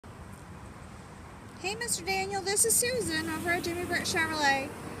Hey Mr. Daniel, this is Susan over at Jimmy Britt Chevrolet.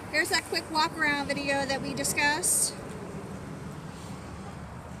 Here's that quick walk around video that we discussed.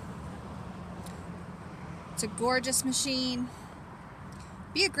 It's a gorgeous machine.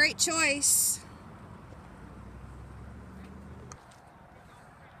 Be a great choice.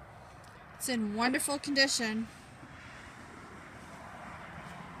 It's in wonderful condition.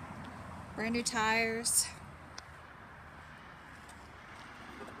 Brand new tires.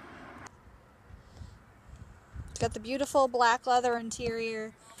 It's got the beautiful black leather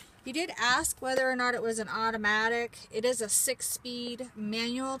interior. You did ask whether or not it was an automatic. It is a 6-speed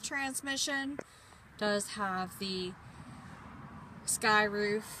manual transmission. Does have the sky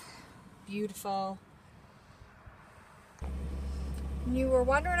roof. Beautiful. You were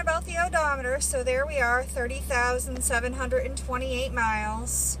wondering about the odometer, so there we are, 30,728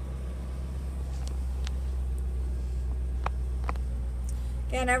 miles.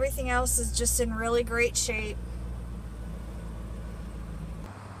 Again, everything else is just in really great shape.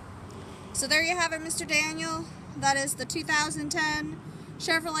 So there you have it, Mr. Daniel. That is the 2010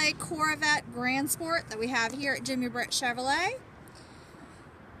 Chevrolet Corvette Grand Sport that we have here at Jimmy Britt Chevrolet.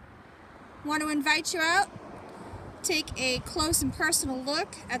 Want to invite you out, take a close and personal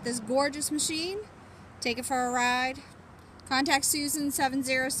look at this gorgeous machine. Take it for a ride. Contact Susan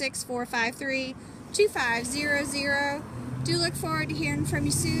 706-453-2500. Do look forward to hearing from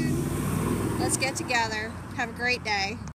you soon. Let's get together. Have a great day.